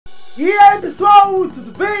E aí pessoal,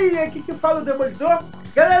 tudo bem? Aqui que fala o Demolidor.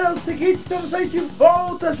 Galera, é o seguinte, estamos aí de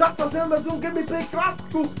volta, já fazendo mais um gameplay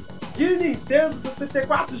clássico de Nintendo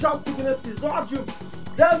 64, já o segundo episódio.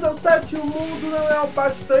 17, o mundo não é o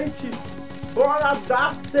bastante. Bora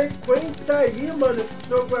dar sequência aí, mano. Esse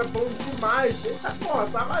jogo é bom demais. Eita porra,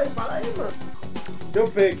 para aí, mano. Deu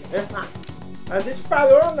fake. A gente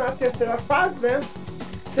parou na terceira fase, né?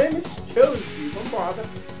 Semi-challenge, vambora.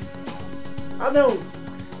 Ah não,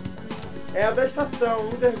 é a da estação,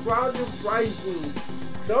 Underground Uprising.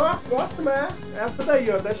 Então a próxima é essa daí,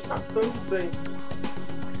 ó, da estação de trem.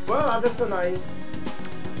 Bora lá detonar, hein?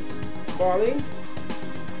 Bora, hein?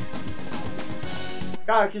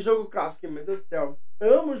 Cara, que jogo clássico, meu Deus do céu.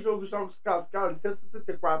 Amo jogos clássicos, cara, Nintendo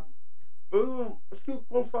 64. Foi acho que o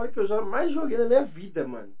console que eu já mais joguei na minha vida,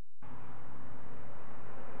 mano.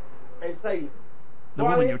 É isso aí. The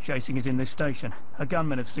woman you're chasing is in this station. A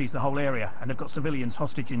gunmen have seized the whole area and have got civilians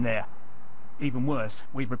hostage in there. Even worse,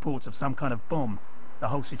 we've reports of some kind of bomb. The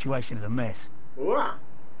whole situation is a mess. Boa.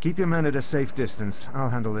 Keep your men at a safe distance. I'll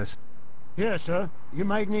handle this. Yes, sir. You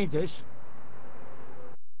might need this.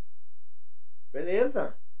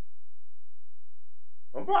 Beleza.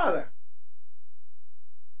 Vambora.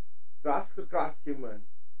 Clássico, mano.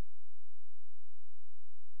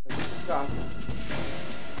 É muito clássico.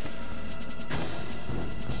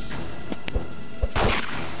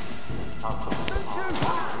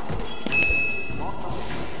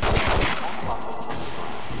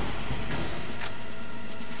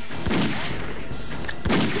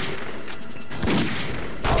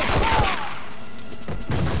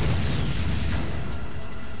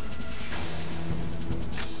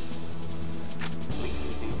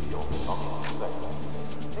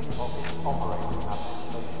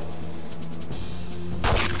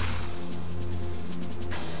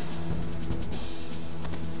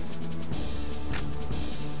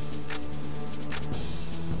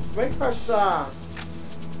 Como é que faz pra...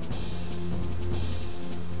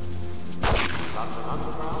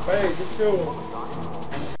 Peraí, deixa eu...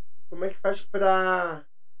 Como é que faz pra...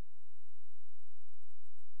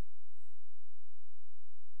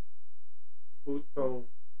 Botão...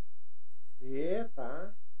 E,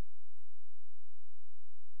 tá...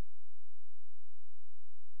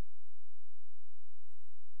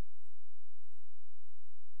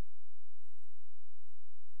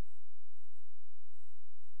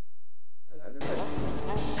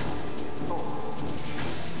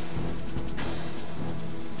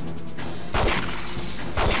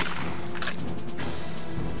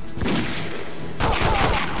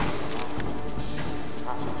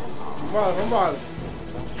 Vambora.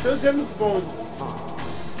 Deixa eu ver nos bons.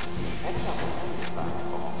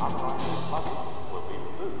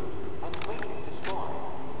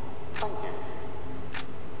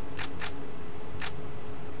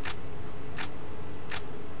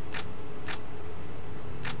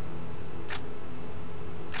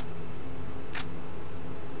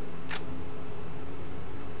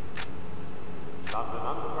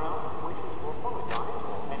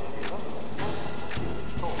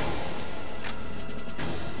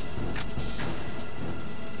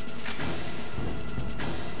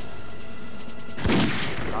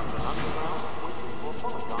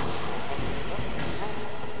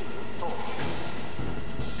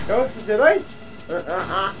 É esses heróis?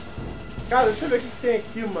 Cara, deixa eu ver o que tem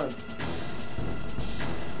aqui, mano.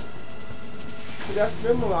 Se desse do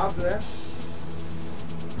mesmo lado, né?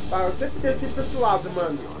 Tá, eu sempre desci pra esse lado,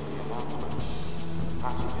 mano.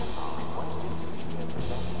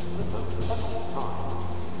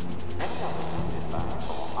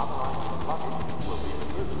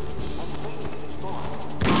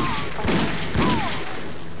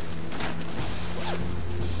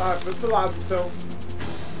 Tá, pro outro lado, então.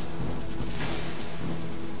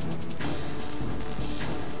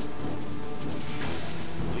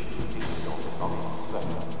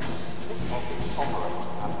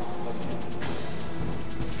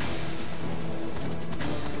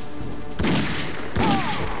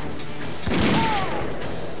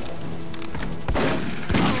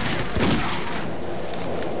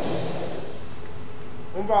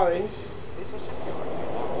 Vambora, hein?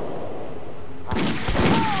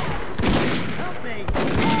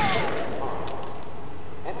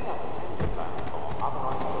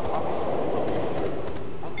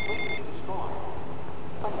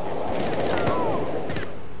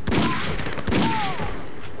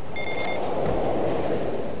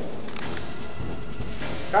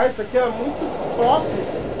 Cara, isso aqui é muito top.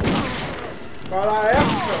 Para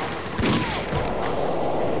essa.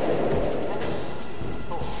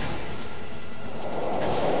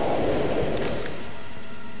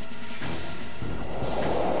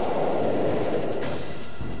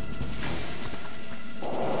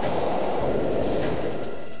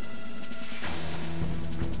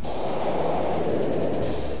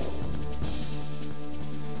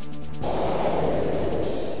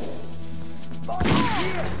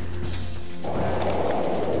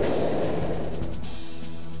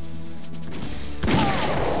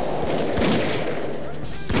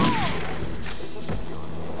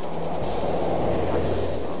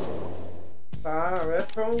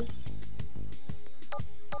 Retrô.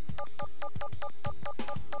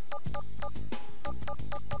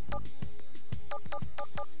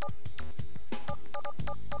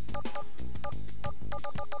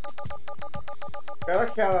 Era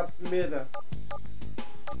aquela primeira.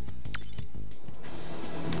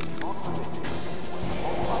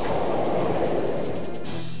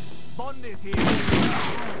 Bond is here.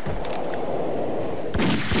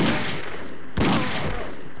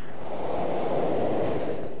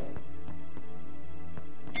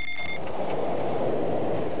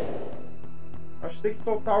 Acho que tem que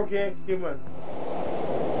soltar alguém aqui, mano.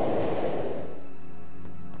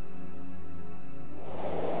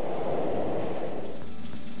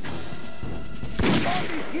 Bond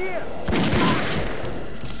is here.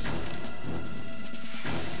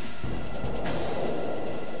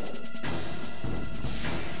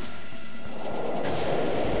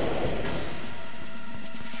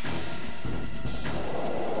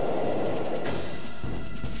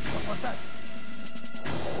 What's that?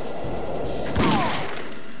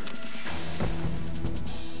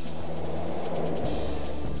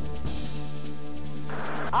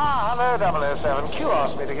 Ah, hello, 007. Q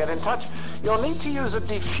asked me to get in touch. You'll need to use a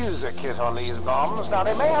diffuser kit on these bombs. Now,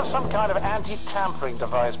 they may have some kind of anti-tampering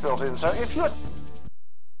device built in, so if you're...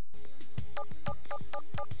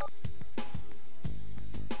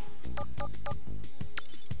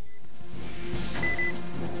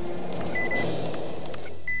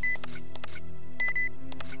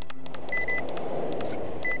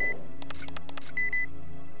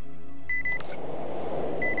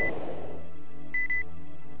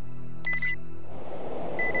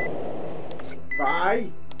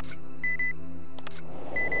 Vai!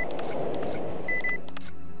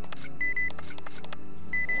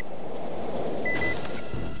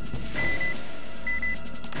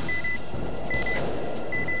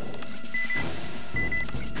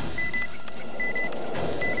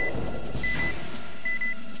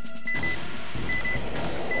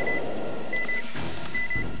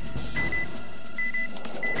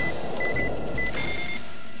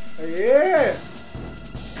 Aê!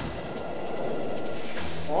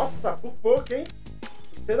 Nossa, por pouco, hein?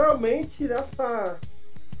 Literalmente nessa...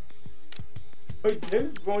 Foi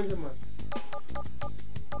James Bond, mano.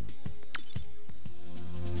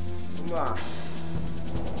 Vamos lá.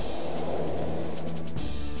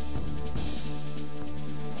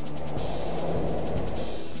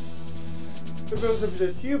 Deixa eu ver os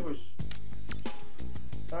objetivos.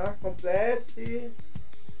 Tá, complete.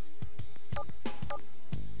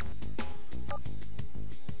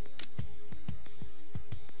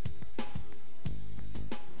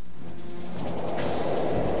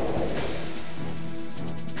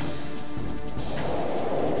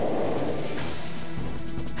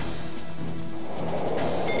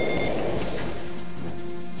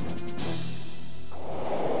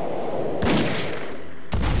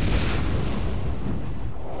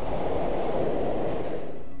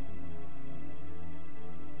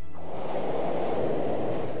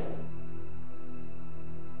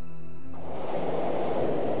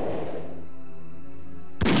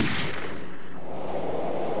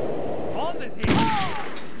 Bond is here.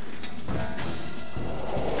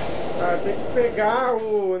 Tá, tem que pegar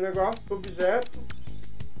o negócio do objeto,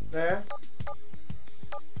 né?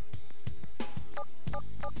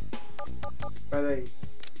 Espera aí.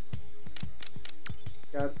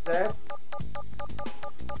 Até.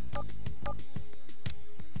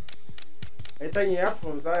 Ele tá em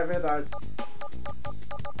Apples, é verdade.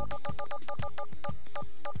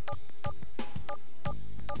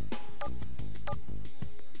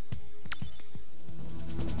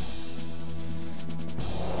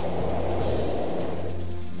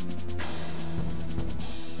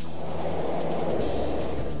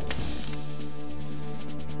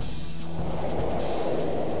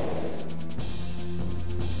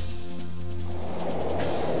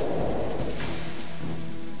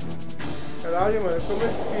 Caralho, mano, como é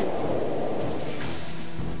difícil.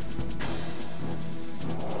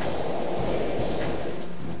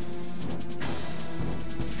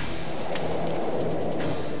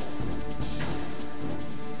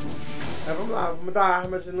 Vamos lá, vamos dar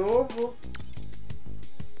arma de novo.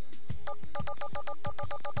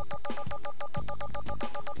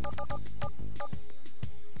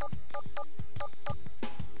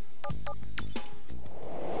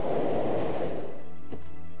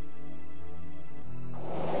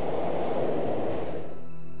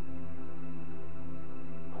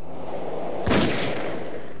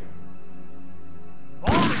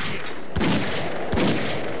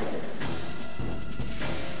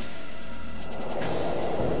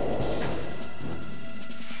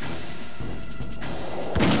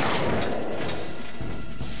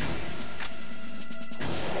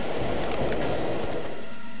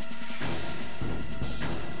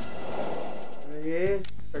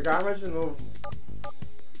 arma de novo.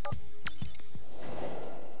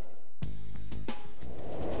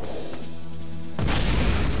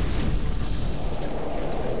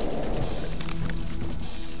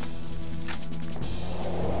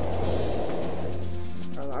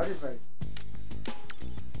 Caralho, velho.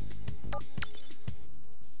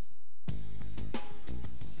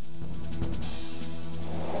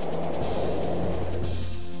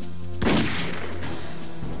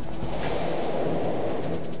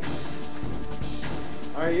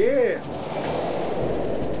 Aê!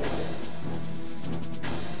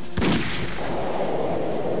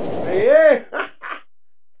 Aê!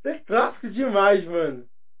 Isso é clássico demais, mano.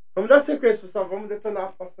 Vamos dar sequência, pessoal. Vamos detonar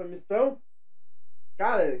a próxima missão.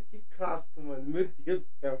 Cara, que clássico, mano. Meu Deus do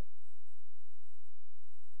céu.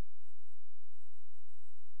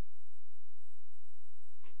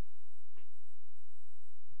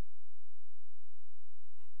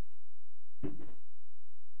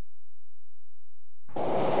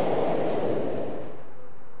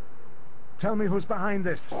 Tell me who's behind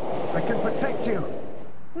this. I can protect you.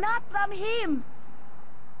 Not from him!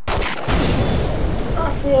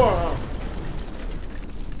 Ah, porra!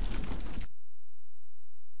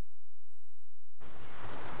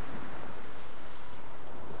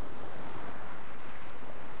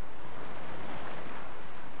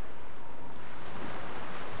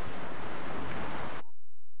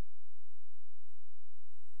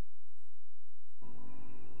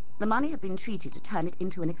 The money had been treated to turn it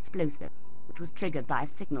into an explosive, which was triggered by a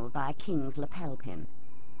signal via King's lapel pin.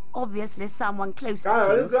 Obviously, someone close to Cara,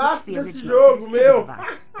 olha King o switched gráfico the desse original jogo, to this meu! trigger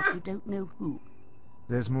device, but we don't know who.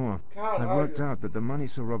 There's more. I've Caralho. worked out that the money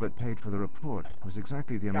Sir Robert paid for the report was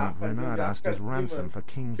exactly the amount Cara, Renard fazer asked as gráfico assim, ransom mano. for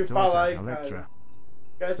King's Deixa eu falar daughter, aí, cara. Electra.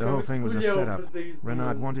 Cara, The whole thing was a culhão setup. fazer isso,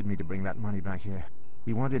 Renard mano. wanted me to bring that money back here.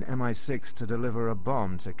 He wanted MI6 to deliver a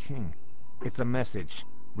bomb to King. It's a message.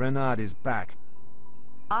 Renard is back.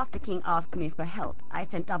 After King asked me for help, I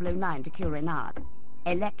sent 009 to kill Renard.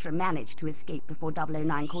 Electra managed to escape before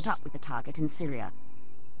 009 caught up with the target in Syria.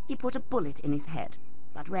 He put a bullet in his head,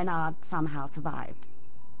 but Renard somehow survived.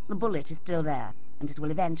 The bullet is still there, and it will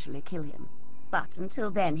eventually kill him. But until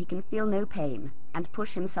then, he can feel no pain, and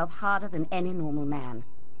push himself harder than any normal man.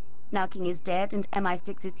 Now King is dead, and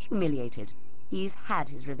MI6 is humiliated. He's had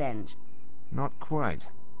his revenge. Not quite.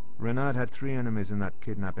 Renard had 3 enemies in that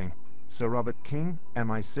kidnapping. Sir Robert King,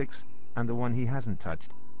 MI6, and the one he hasn't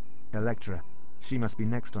touched. Electra. She must be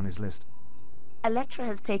next on his list. Electra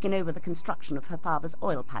has taken over the construction of her father's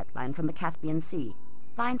oil pipeline from the Caspian Sea.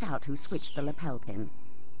 Find out who switched the lapel pin.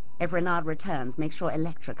 If Renard returns, make sure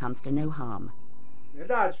Electra comes to no harm.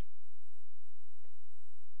 Verdade.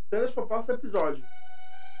 Cenas para o próximo episódio.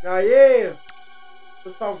 Aê!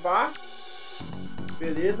 Vou salvar.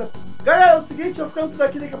 Beleza. Galera, é o seguinte, eu ficando por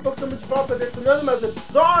aqui, daqui a pouco estamos de volta detonando mais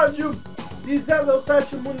episódio. E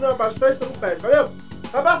 007 mundo não é bastante, então não perde. Valeu!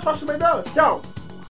 Abraço, forte, tchau!